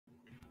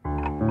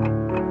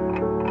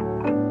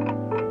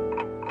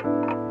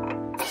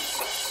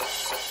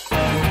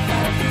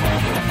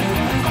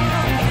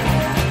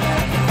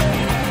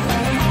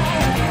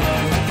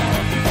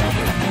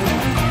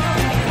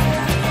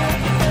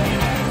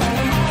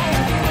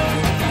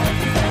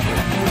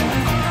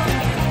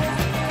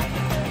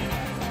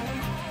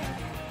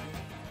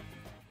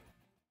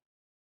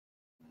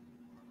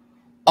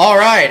All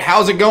right,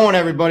 how's it going,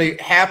 everybody?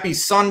 Happy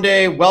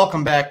Sunday.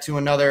 Welcome back to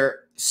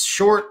another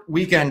short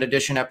weekend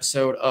edition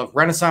episode of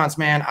Renaissance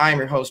Man. I am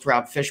your host,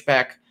 Rob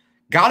Fishbeck.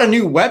 Got a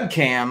new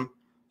webcam,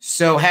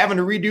 so having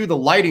to redo the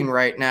lighting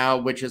right now,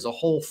 which is a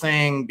whole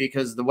thing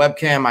because the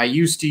webcam I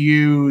used to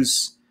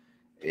use,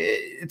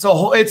 it's a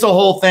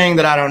whole thing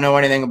that I don't know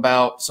anything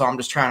about, so I'm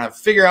just trying to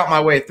figure out my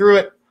way through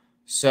it.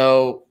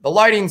 So the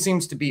lighting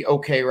seems to be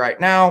okay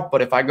right now,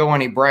 but if I go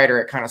any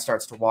brighter, it kind of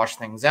starts to wash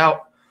things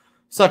out.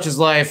 Such is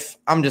life.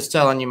 I'm just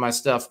telling you my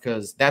stuff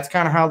because that's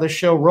kind of how this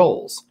show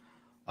rolls.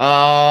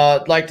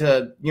 I'd like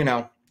to,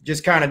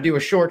 just kind of do a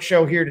short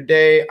show here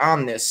today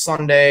on this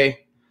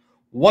Sunday.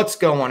 What's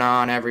going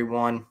on,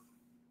 everyone?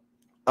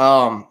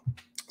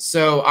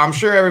 So I'm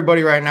sure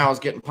everybody right now is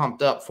getting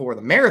pumped up for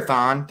the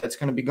marathon that's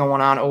going to be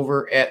going on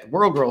over at the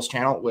World Girls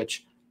channel,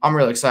 which I'm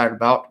really excited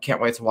about.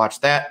 Can't wait to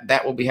watch that.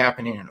 That will be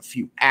happening in a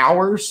few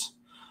hours.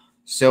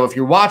 So if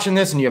you're watching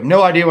this and you have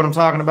no idea what I'm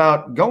talking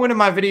about, go into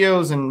my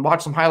videos and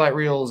watch some highlight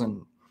reels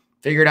and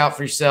figure it out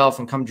for yourself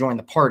and come join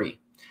the party.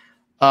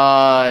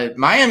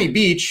 Miami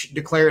Beach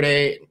declared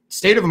a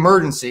state of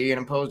emergency and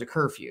imposed a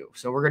curfew.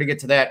 So we're going to get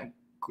to that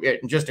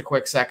in just a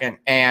quick second.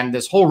 And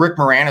this whole Rick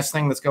Moranis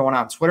thing that's going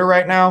on Twitter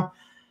right now.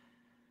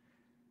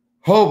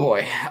 Oh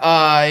boy.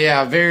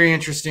 Yeah, very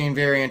interesting,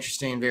 very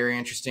interesting, very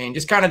interesting.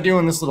 Just kind of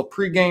doing this little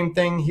pregame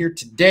thing here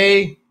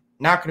today.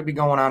 Not going to be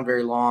going on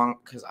very long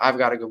because I've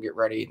got to go get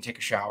ready and take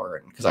a shower.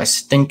 And because I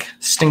stink.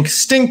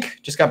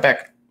 Just got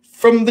back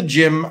from the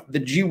gym,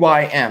 the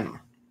GYM.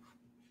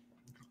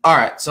 All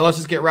right, so let's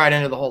just get right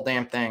into the whole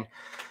damn thing.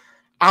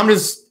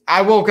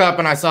 I woke up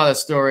and I saw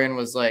this story and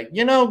was like,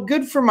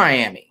 good for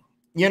Miami.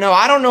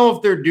 I don't know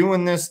if they're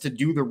doing this to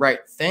do the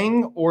right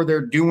thing or they're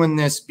doing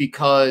this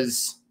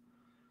because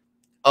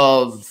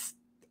of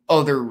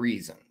other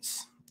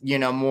reasons,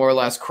 more or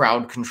less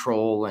crowd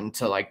control and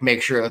to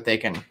make sure that they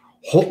can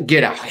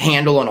get a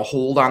handle and a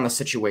hold on the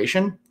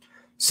situation.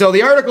 So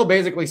the article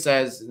basically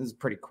says, this is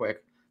pretty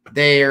quick,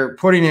 they're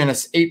putting in a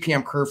 8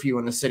 p.m. curfew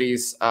in the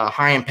city's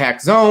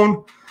high-impact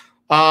zone.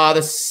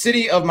 The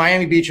city of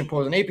Miami Beach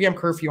imposed an 8 p.m.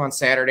 curfew on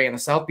Saturday in the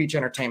South Beach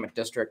Entertainment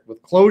District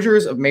with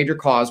closures of major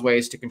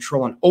causeways to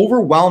control an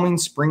overwhelming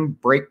spring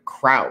break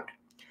crowd.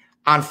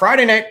 On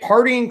Friday night,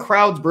 partying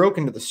crowds broke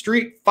into the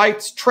street,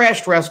 fights,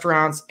 trashed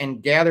restaurants,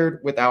 and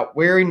gathered without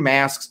wearing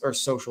masks or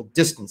social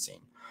distancing.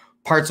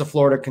 Parts of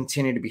Florida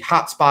continue to be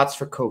hotspots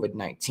for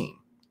COVID-19.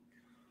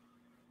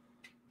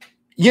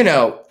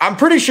 I'm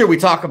pretty sure we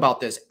talk about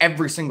this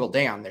every single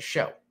day on this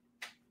show.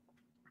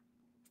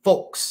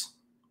 Folks,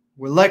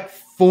 we're like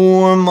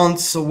 4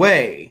 months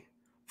away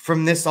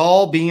from this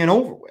all being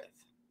over with.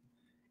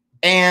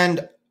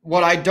 And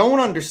what I don't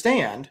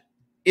understand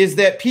is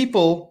that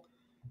people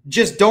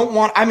just don't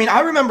want, I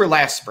remember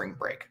last spring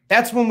break.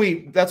 That's when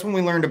we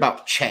learned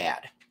about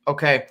Chad.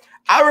 Okay.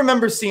 I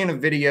remember seeing a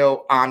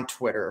video on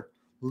Twitter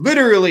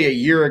literally a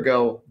year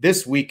ago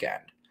this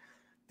weekend,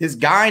 this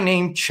guy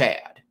named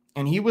Chad,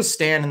 and he was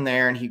standing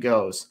there and he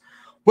goes,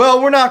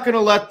 well, we're not going to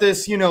let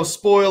this,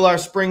 spoil our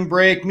spring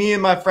break. Me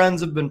and my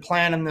friends have been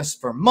planning this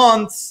for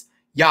months,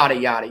 yada,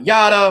 yada,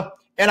 yada.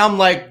 And I'm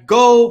like,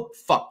 go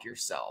fuck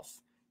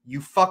yourself, you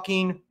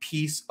fucking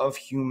piece of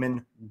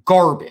human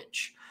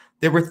garbage.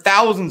 There were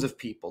thousands of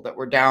people that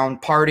were down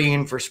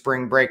partying for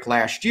spring break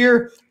last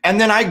year. And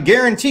then I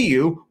guarantee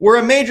you were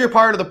a major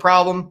part of the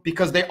problem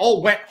because they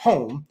all went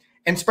home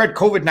and spread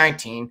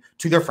COVID-19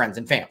 to their friends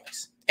and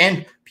families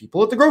and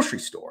people at the grocery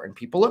store and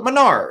people at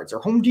Menards or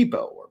Home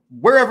Depot or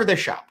wherever they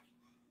shop.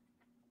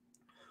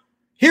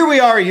 Here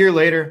we are a year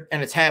later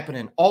and it's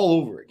happening all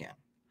over again.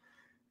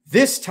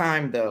 This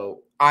time, though,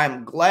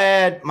 I'm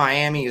glad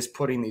Miami is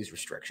putting these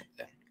restrictions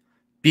in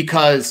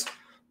because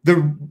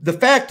the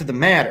fact of the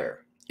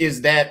matter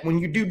is that when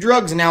you do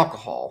drugs and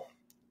alcohol,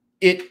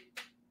 it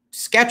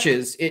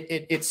skews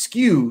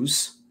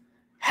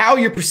how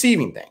you're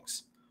perceiving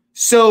things.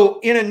 So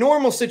in a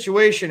normal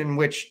situation in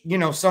which,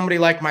 somebody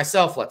like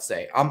myself, let's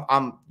say, I'm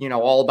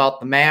all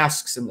about the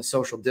masks and the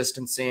social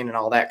distancing and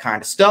all that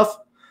kind of stuff.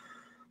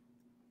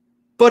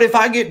 But if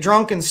I get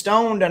drunk and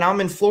stoned and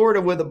I'm in Florida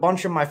with a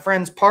bunch of my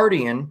friends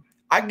partying,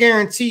 I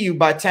guarantee you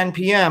by 10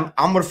 p.m.,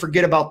 I'm going to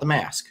forget about the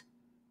mask.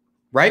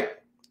 Right?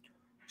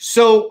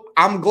 So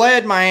I'm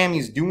glad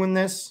Miami's doing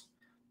this.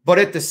 But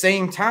at the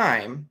same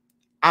time,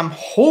 I'm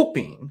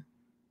hoping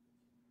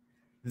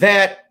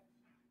that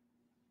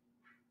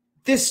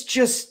this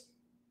just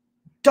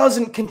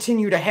doesn't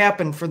continue to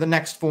happen for the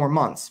next 4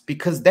 months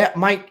because that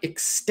might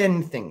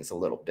extend things a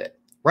little bit,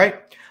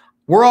 right?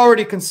 We're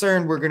already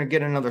concerned we're going to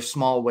get another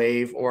small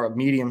wave or a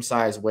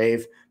medium-sized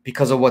wave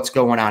because of what's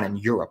going on in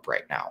Europe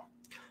right now.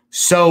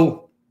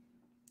 So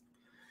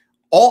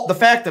the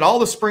fact that all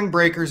the spring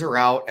breakers are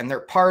out and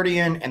they're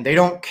partying and they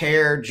don't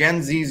care,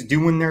 Gen Z's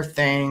doing their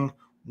thing,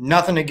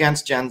 nothing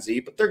against Gen Z,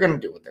 but they're going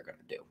to do what they're going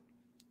to do.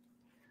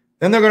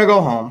 Then they're going to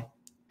go home.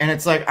 And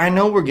it's like, I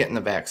know we're getting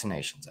the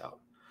vaccinations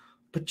out,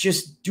 but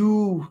just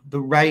do the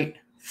right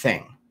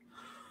thing.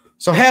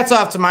 So hats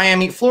off to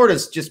Miami.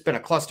 Florida's just been a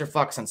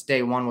clusterfuck since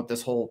day one with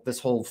this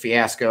whole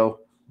fiasco.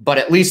 But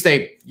at least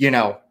they,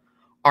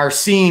 are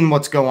seeing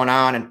what's going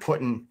on and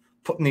putting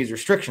these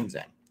restrictions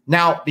in.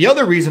 Now, the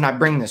other reason I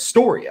bring this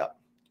story up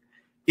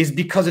is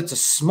because it's a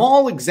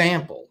small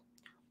example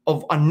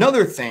of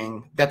another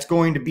thing that's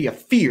going to be a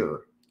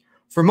fear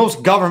for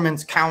most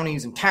governments,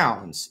 counties, and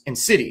towns and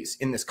cities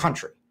in this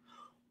country.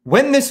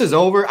 When this is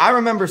over, I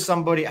remember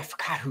somebody, I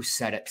forgot who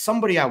said it,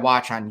 somebody I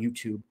watch on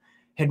YouTube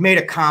had made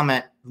a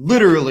comment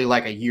literally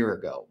like a year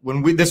ago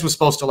when this was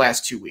supposed to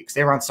last 2 weeks.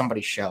 They were on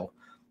somebody's show,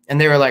 and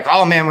they were like,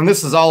 oh, man, when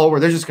this is all over,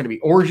 there's just going to be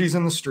orgies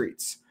in the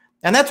streets.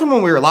 And that's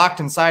when we were locked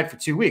inside for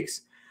 2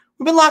 weeks.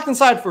 We've been locked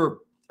inside for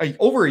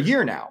over a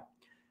year now.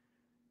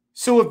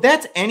 So if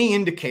that's any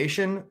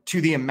indication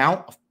to the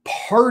amount of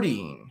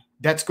partying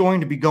that's going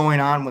to be going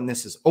on when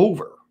this is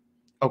over,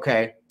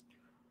 okay,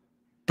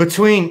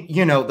 between,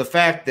 the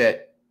fact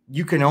that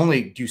you can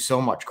only do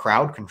so much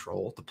crowd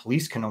control, the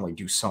police can only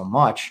do so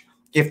much.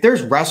 If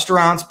there's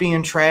restaurants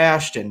being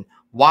trashed and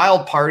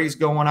wild parties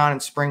going on in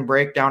spring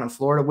break down in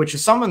Florida, which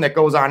is something that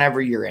goes on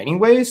every year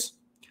anyways,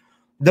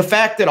 the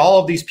fact that all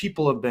of these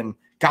people have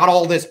got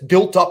all this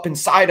built up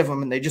inside of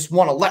them and they just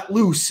want to let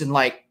loose and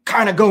like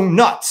kind of go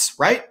nuts,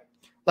 right?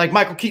 Like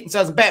Michael Keaton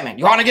says in Batman,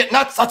 you want to get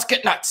nuts? Let's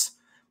get nuts.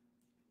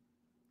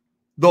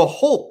 The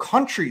whole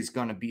country's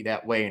going to be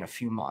that way in a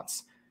few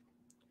months,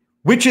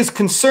 which is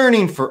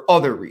concerning for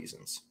other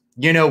reasons.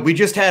 We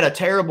just had a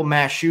terrible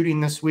mass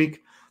shooting this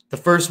week, the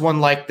first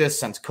one like this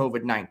since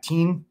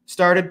COVID-19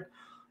 started.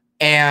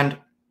 And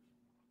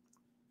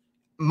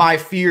my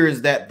fear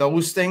is that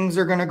those things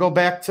are going to go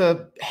back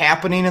to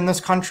happening in this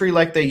country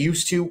like they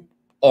used to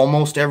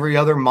almost every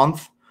other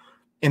month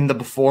in the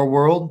before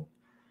world.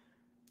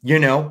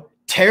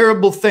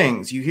 Terrible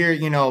things. You hear,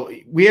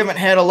 we haven't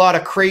had a lot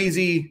of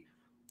crazy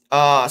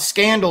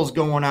scandals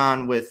going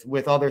on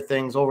with other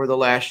things over the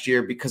last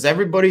year because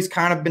everybody's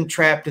kind of been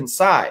trapped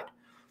inside.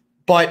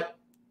 But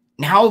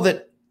now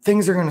that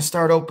things are going to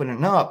start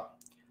opening up,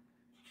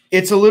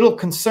 it's a little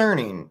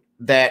concerning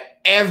that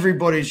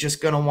everybody's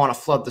just going to want to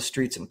flood the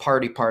streets and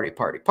party,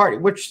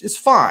 which is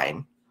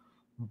fine.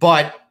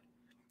 But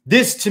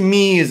this to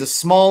me is a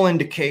small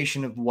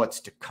indication of what's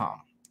to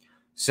come.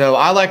 So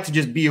I like to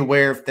just be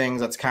aware of things.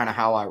 That's kind of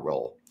how I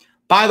roll.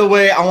 By the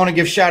way, I want to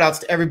give shout outs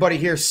to everybody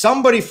here.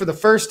 Somebody for the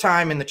first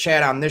time in the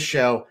chat on this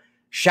show,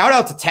 shout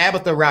out to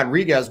Tabitha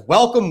Rodriguez.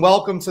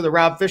 Welcome to the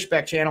Rob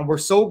Fishback channel. We're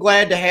so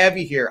glad to have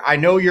you here. I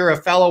know you're a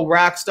fellow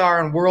rock star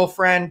and world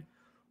friend.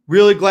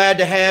 Really glad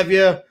to have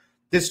you.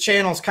 This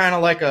channel is kind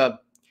of like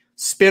a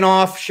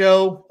spin-off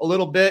show a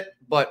little bit,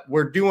 but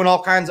we're doing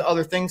all kinds of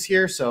other things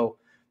here. So,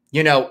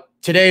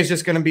 today is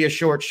just going to be a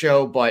short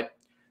show, but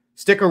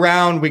stick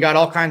around. We got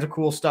all kinds of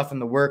cool stuff in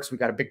the works. We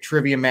got a big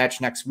trivia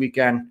match next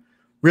weekend.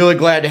 Really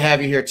glad to have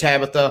you here,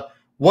 Tabitha.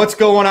 What's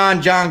going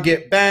on, John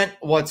Get Bent?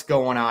 What's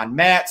going on,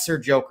 Matt? Sir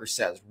Joker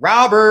says,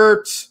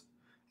 Robert.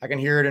 I can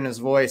hear it in his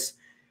voice.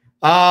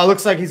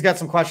 Looks like he's got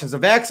some questions. The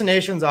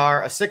vaccinations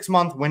are a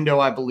 6-month window,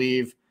 I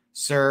believe,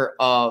 sir,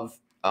 of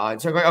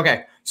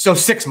okay, so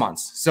 6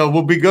 months. So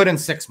we'll be good in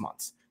 6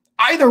 months.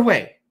 Either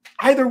way,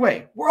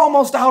 we're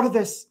almost out of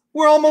this.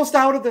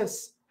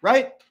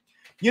 Right?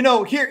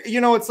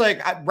 It's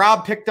like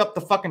Rob picked up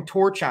the fucking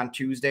torch on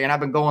Tuesday, and I've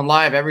been going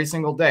live every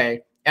single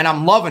day, and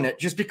I'm loving it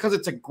just because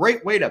it's a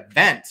great way to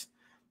vent.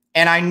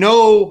 And I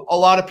know a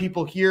lot of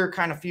people here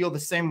kind of feel the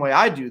same way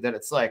I do, that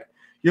it's like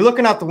you're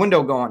looking out the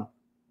window going,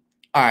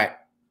 all right,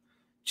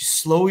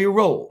 just slow your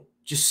roll.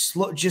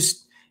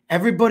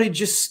 Everybody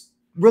just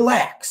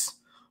relax.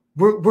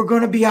 We're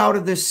going to be out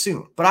of this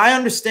soon. But I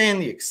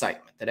understand the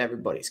excitement that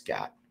everybody's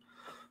got.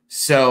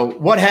 So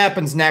what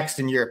happens next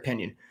in your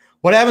opinion?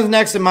 What happens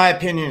next, in my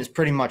opinion, is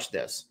pretty much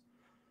this.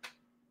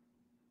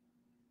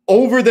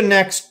 Over the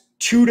next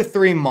 2 to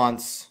 3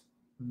 months,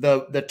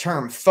 the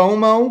term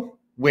FOMO,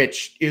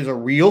 which is a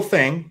real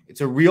thing,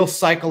 it's a real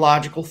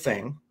psychological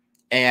thing.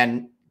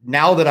 And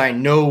now that I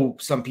know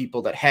some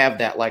people that have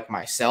that like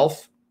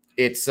myself,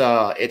 it's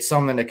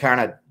something to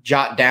kind of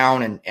jot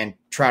down and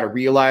try to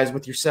realize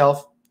with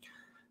yourself.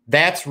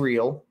 That's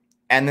real.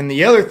 And then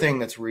the other thing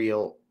that's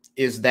real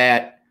is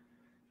that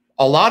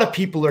a lot of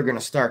people are going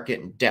to start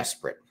getting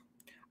desperate.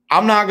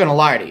 I'm not going to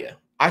lie to you.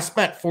 I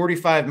spent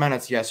 45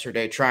 minutes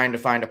yesterday trying to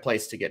find a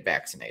place to get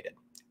vaccinated.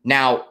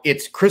 Now,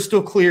 it's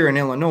crystal clear in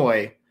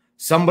Illinois,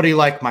 somebody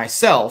like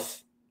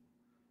myself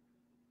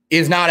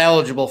is not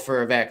eligible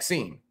for a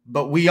vaccine.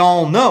 But we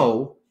all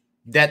know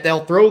that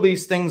they'll throw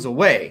these things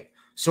away.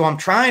 So I'm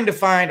trying to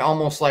find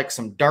almost like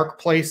some dark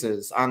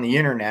places on the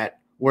internet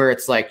where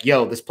it's like,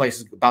 yo, this place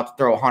is about to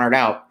throw 100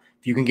 out.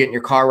 If you can get in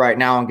your car right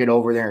now and get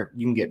over there,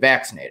 you can get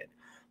vaccinated.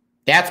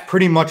 That's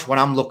pretty much what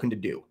I'm looking to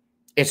do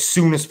as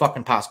soon as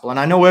fucking possible. And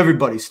I know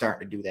everybody's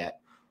starting to do that.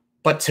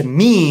 But to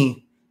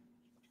me,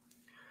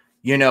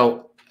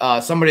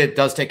 somebody that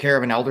does take care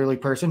of an elderly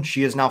person,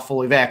 she is now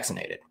fully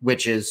vaccinated,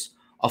 which is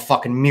a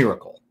fucking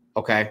miracle.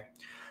 Okay.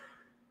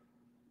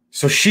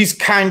 So she's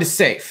kind of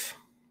safe.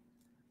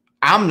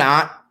 I'm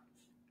not,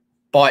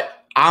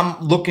 but I'm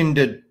looking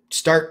to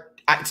start.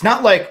 It's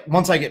not like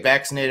once I get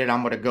vaccinated,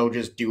 I'm going to go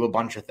just do a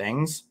bunch of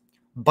things,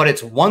 but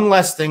it's one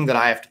less thing that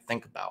I have to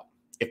think about,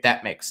 if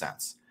that makes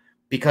sense.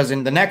 because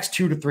in the next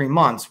 2 to 3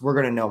 months, we're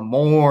going to know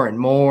more and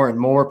more and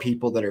more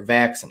people that are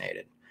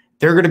vaccinated.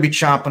 They're going to be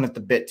chomping at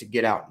the bit to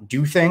get out and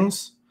do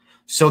things.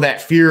 So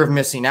that fear of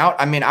missing out.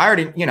 I mean, I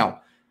already,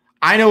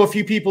 I know a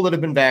few people that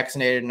have been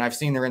vaccinated, and I've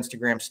seen their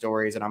Instagram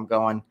stories, and I'm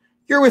going,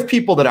 you're with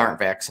people that aren't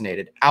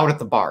vaccinated out at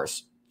the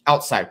bars,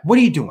 outside. What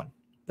are you doing?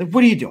 Like,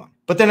 what are you doing?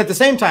 But then at the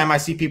same time, I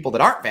see people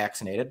that aren't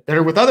vaccinated, that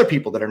are with other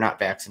people that are not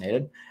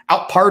vaccinated,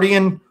 out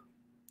partying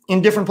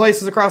in different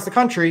places across the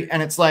country.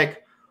 And it's like,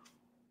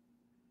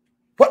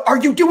 what are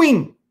you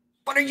doing?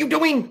 What are you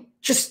doing?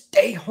 Just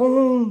stay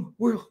home.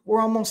 We're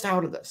almost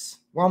out of this.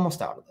 We're almost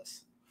out of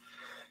this.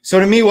 So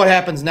to me, what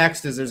happens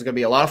next is there's going to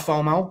be a lot of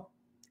FOMO,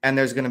 and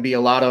there's going to be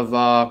a lot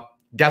of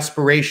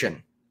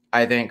desperation,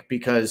 I think,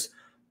 because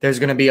there's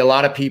going to be a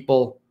lot of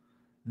people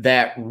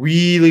that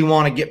really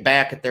want to get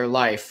back at their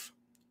life.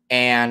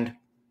 And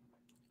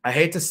I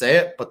hate to say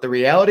it, but the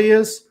reality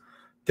is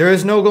there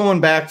is no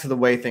going back to the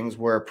way things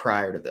were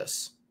prior to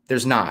this.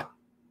 There's not.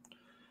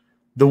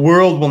 The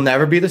world will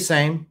never be the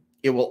same.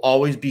 It will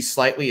always be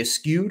slightly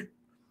askewed.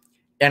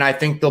 And I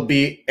think there'll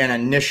be an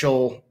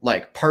initial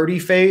party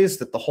phase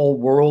that the whole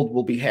world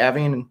will be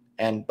having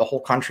and the whole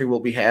country will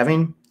be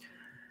having.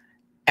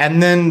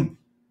 And then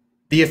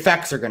the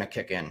effects are going to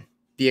kick in.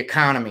 The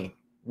economy,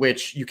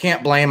 which you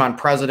can't blame on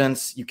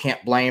presidents. You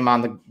can't blame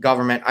on the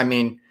government. I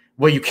mean,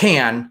 well, you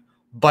can,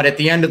 but at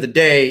the end of the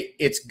day,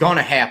 it's going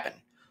to happen.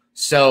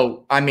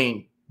 So, I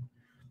mean,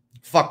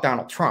 fuck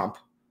Donald Trump.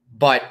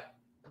 But,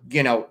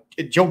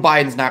 Joe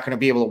Biden's not going to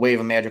be able to wave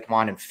a magic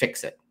wand and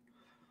fix it.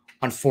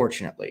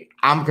 Unfortunately,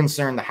 I'm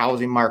concerned the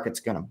housing market's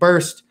going to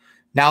burst.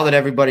 Now that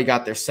everybody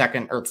got their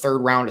second or third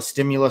round of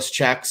stimulus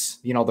checks,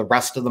 the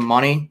rest of the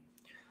money,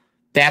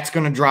 that's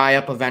going to dry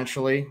up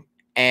eventually.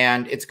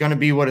 And it's going to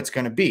be what it's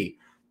going to be.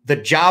 The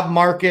job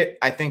market,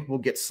 I think, will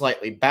get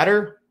slightly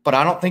better, but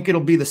I don't think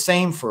it'll be the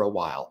same for a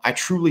while. I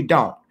truly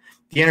don't.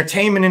 The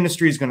entertainment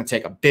industry is going to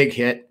take a big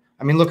hit.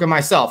 I mean, look at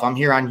myself. I'm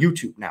here on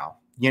YouTube now,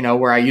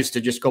 where I used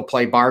to just go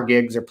play bar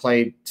gigs or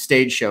play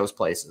stage shows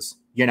places,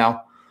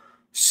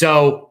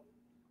 So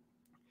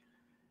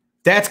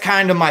that's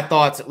kind of my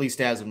thoughts, at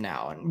least as of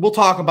now. And we'll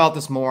talk about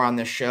this more on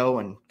this show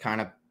and kind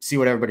of see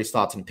what everybody's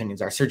thoughts and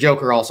opinions are. Sir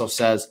Joker also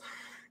says,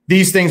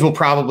 these things will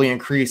probably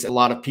increase. A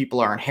lot of people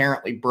are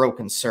inherently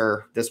broken,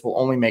 sir. This will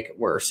only make it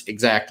worse.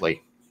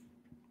 Exactly.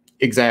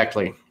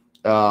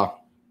 I'm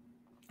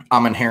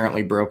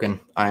inherently broken.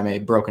 I'm a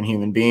broken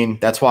human being.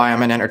 That's why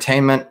I'm in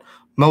entertainment.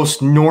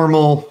 Most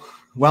normal,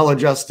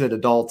 well-adjusted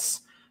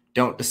adults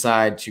don't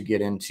decide to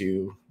get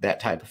into that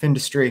type of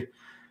industry.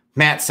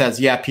 Matt says,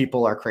 yeah,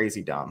 people are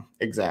crazy dumb.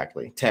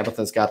 Exactly.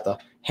 Tabitha's got the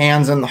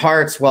hands and the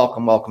hearts.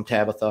 Welcome,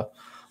 Tabitha.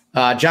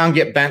 John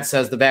Get Bent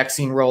says the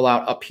vaccine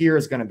rollout up here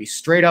is going to be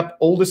straight up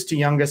oldest to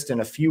youngest in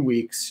a few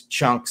weeks.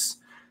 Chunks.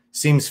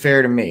 Seems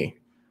fair to me.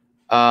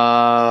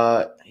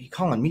 Are you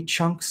calling me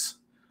Chunks?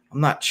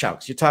 I'm not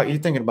Chunks. You're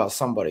thinking about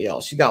somebody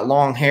else. You got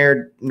long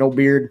hair, no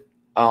beard.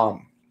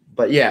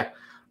 But yeah.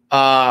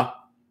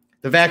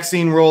 The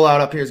vaccine rollout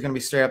up here is going to be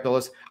straight up the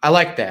list. I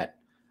like that.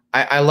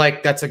 I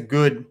like that's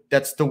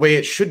the way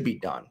it should be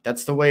done.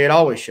 That's the way it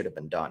always should have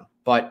been done.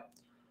 But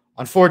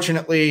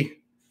unfortunately,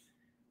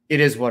 it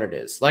is what it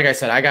is. Like I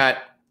said, I got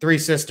 3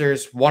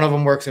 sisters. One of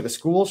them works at a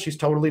school. She's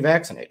totally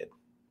vaccinated.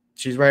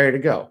 She's ready to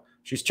go.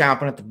 She's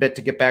chomping at the bit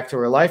to get back to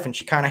her life, and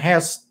she kind of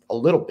has a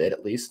little bit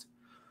at least.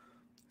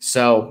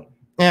 So,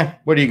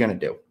 what are you going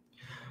to do?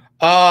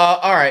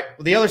 All right.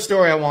 The other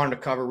story I wanted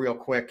to cover real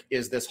quick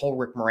is this whole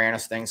Rick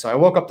Moranis thing. So I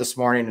woke up this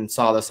morning and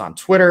saw this on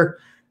Twitter.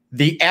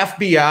 The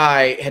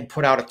FBI had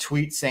put out a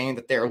tweet saying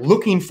that they're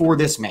looking for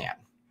this man.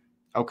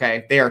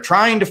 Okay. They are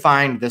trying to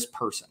find this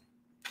person.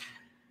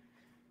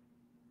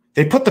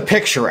 They put the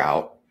picture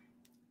out,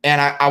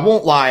 and I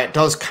won't lie, it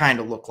does kind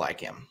of look like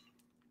him.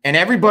 And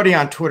everybody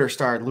on Twitter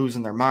started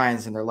losing their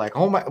minds, and they're like,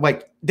 oh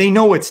my, they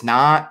know it's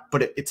not,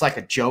 but it's like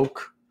a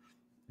joke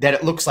that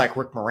it looks like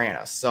Rick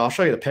Moranis. So I'll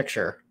show you the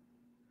picture.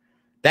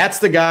 That's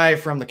the guy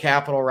from the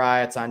Capitol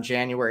riots on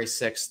January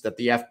 6th that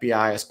the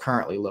FBI is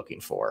currently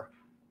looking for.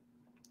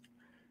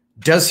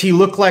 Does he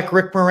look like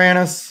Rick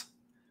Moranis?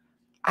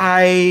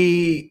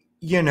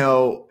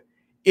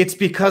 It's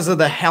because of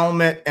the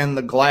helmet and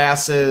the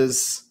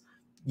glasses,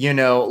 a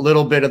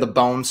little bit of the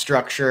bone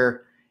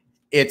structure.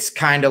 It's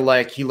kind of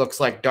like he looks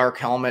like Dark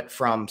Helmet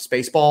from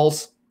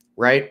Spaceballs,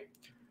 right?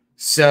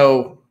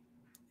 So,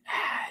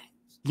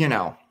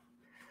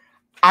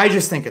 I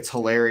just think it's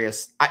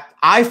hilarious.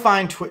 I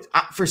find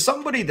for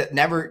somebody that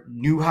never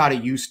knew how to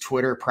use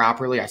Twitter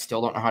properly, I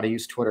still don't know how to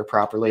use Twitter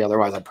properly.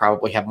 Otherwise, I'd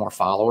probably have more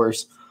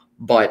followers.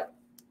 But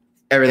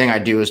everything I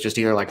do is just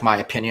either like my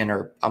opinion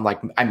or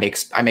I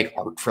make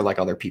art for like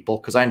other people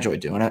because I enjoy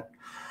doing it.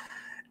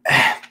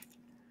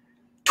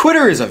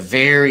 Twitter is a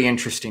very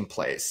interesting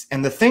place,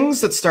 and the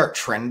things that start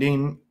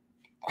trending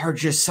are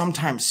just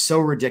sometimes so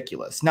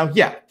ridiculous. Now,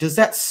 yeah, does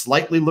that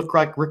slightly look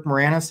like Rick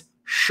Moranis?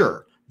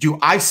 Sure. Do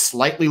I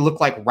slightly look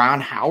like Ron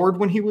Howard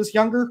when he was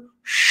younger?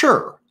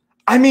 Sure.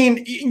 I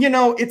mean,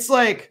 it's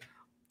like,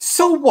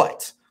 so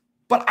what?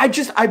 But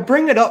I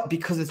bring it up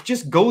because it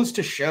just goes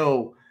to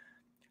show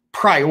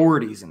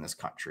priorities in this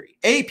country.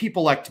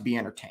 People like to be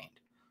entertained.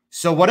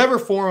 So whatever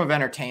form of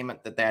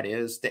entertainment that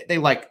is, they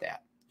like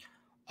that.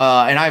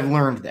 And I've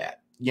learned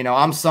that.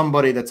 I'm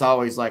somebody that's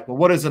always like, well,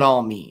 what does it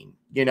all mean?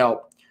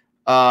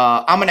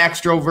 I'm an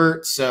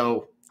extrovert,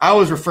 so I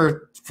always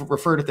refer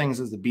to things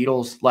as the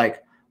Beatles.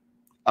 Like,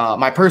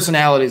 my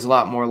personality is a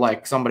lot more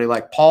like somebody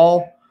like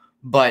Paul,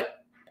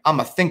 but I'm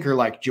a thinker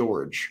like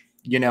George.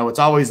 It's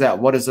always that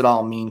what does it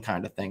all mean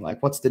kind of thing.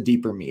 Like, what's the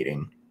deeper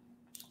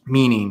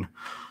meaning?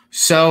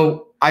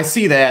 So I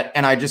see that,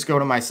 and I just go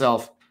to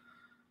myself,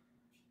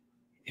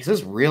 is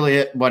this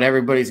really what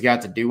everybody's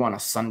got to do on a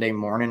Sunday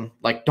morning?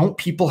 Like, don't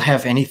people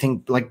have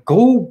anything? Like,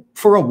 go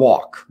for a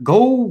walk.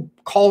 Go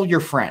call your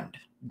friend.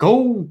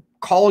 Go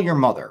call your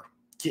mother.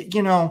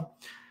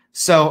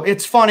 So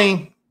it's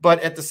funny, but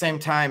at the same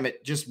time,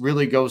 it just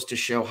really goes to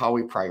show how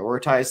we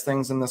prioritize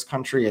things in this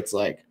country. It's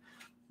like,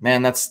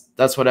 man, that's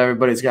what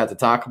everybody's got to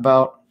talk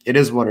about. It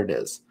is what it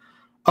is.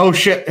 Oh,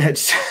 shit.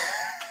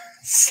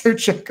 Sir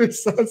Checker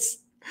says,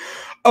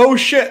 oh,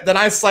 shit, then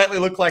I slightly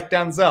look like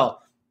Denzel.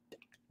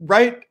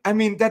 Right? I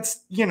mean,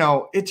 that's,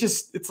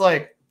 it's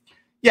like,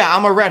 yeah,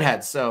 I'm a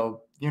redhead.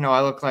 So,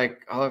 I look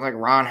like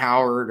Ron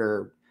Howard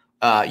or,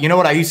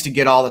 what I used to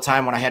get all the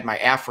time when I had my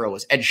afro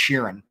was Ed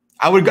Sheeran.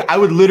 I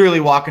would literally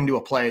walk into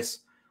a place,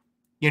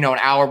 an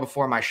hour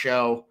before my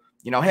show,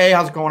 hey,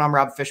 how's it going? I'm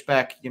Rob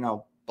Fishbeck,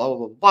 blah, blah,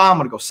 blah, blah. I'm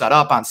going to go set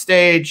up on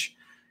stage,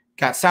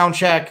 got sound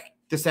check,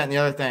 this, that, and the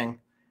other thing.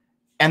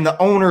 And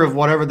the owner of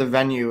whatever the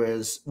venue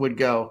is would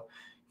go,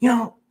 do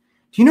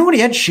you know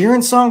any Ed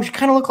Sheeran songs? You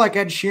kind of look like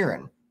Ed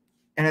Sheeran.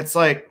 And it's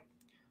like,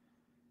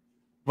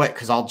 what,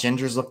 because all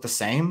gingers look the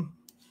same?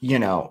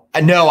 No,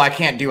 I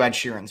can't do Ed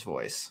Sheeran's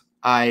voice.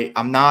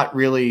 I'm not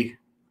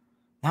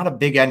a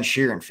big Ed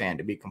Sheeran fan,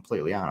 to be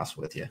completely honest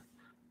with you.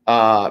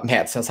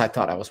 Matt says, I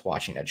thought I was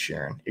watching Ed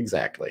Sheeran.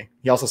 Exactly.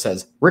 He also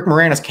says, Rick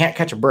Moranis can't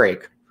catch a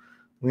break.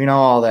 We know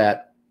all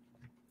that.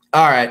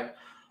 All right.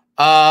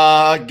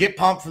 Get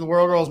pumped for the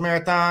World Girls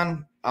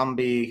Marathon. I'm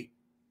going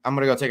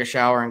to go take a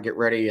shower and get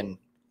ready and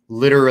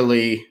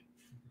literally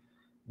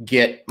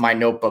get my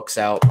notebooks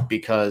out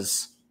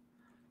because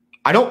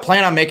I don't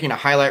plan on making a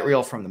highlight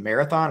reel from the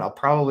marathon. I'll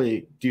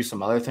probably do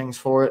some other things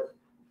for it,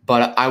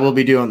 but I will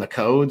be doing the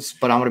codes,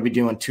 but I'm going to be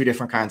doing two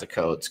different kinds of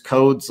codes.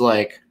 Codes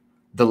like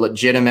the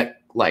legitimate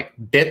like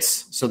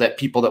bits so that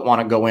people that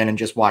want to go in and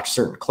just watch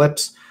certain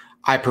clips,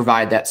 I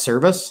provide that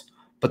service.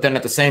 But then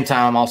at the same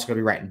time, I'm also going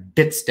to be writing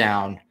bits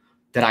down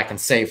that I can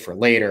save for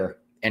later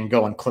and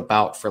go and clip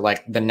out for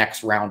like the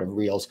next round of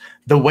reels.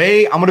 The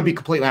way I'm going to be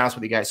completely honest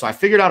with you guys. So I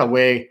figured out a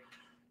way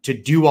to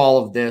do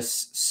all of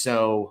this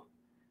so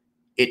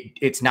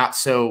it's not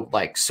so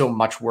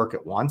much work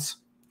at once.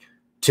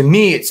 To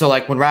me, so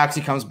like when Roxy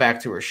comes back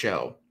to her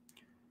show,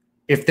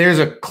 if there's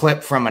a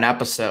clip from an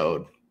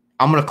episode,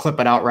 I'm going to clip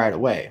it out right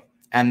away.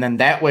 And then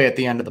that way at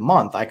the end of the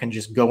month, I can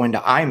just go into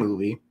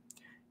iMovie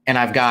and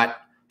I've got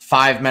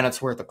 5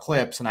 minutes worth of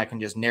clips and I can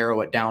just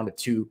narrow it down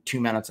to 2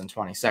 minutes and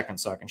 20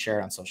 seconds so I can share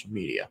it on social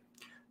media.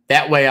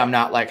 That way I'm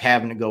not like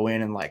having to go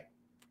in and like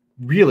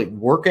really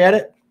work at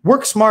it.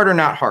 Work smarter,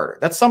 not harder.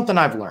 That's something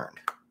I've learned.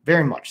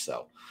 Very much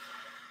so.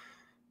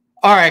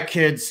 All right,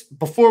 kids.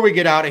 Before we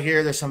get out of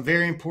here, there's some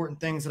very important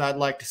things that I'd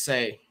like to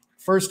say.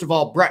 First of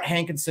all, Brett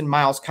Hankinson,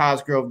 Miles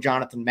Cosgrove,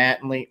 Jonathan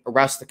Mattingly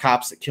arrest the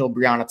cops that killed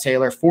Breonna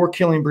Taylor for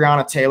killing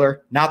Breonna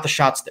Taylor, not the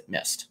shots that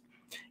missed.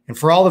 And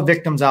for all the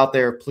victims out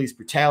there of police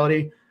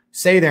brutality,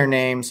 say their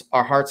names.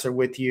 Our hearts are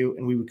with you,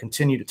 and we would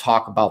continue to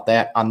talk about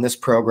that on this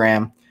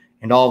program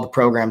and all the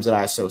programs that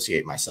I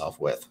associate myself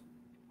with.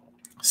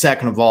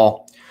 Second of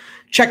all,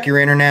 check your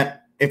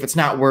internet. If it's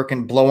not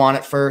working, blow on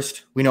it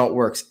first. We know it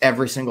works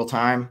every single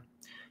time.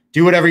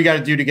 Do whatever you got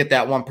to do to get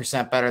that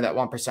 1% better, that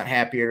 1%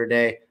 happier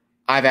today.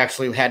 I've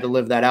actually had to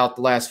live that out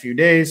the last few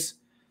days,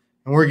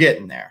 and we're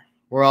getting there.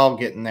 We're all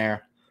getting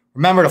there.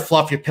 Remember to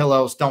fluff your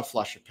pillows. Don't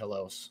flush your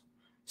pillows.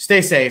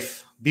 Stay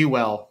safe. Be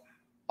well.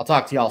 I'll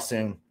talk to y'all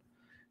soon.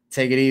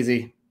 Take it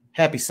easy.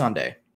 Happy Sunday.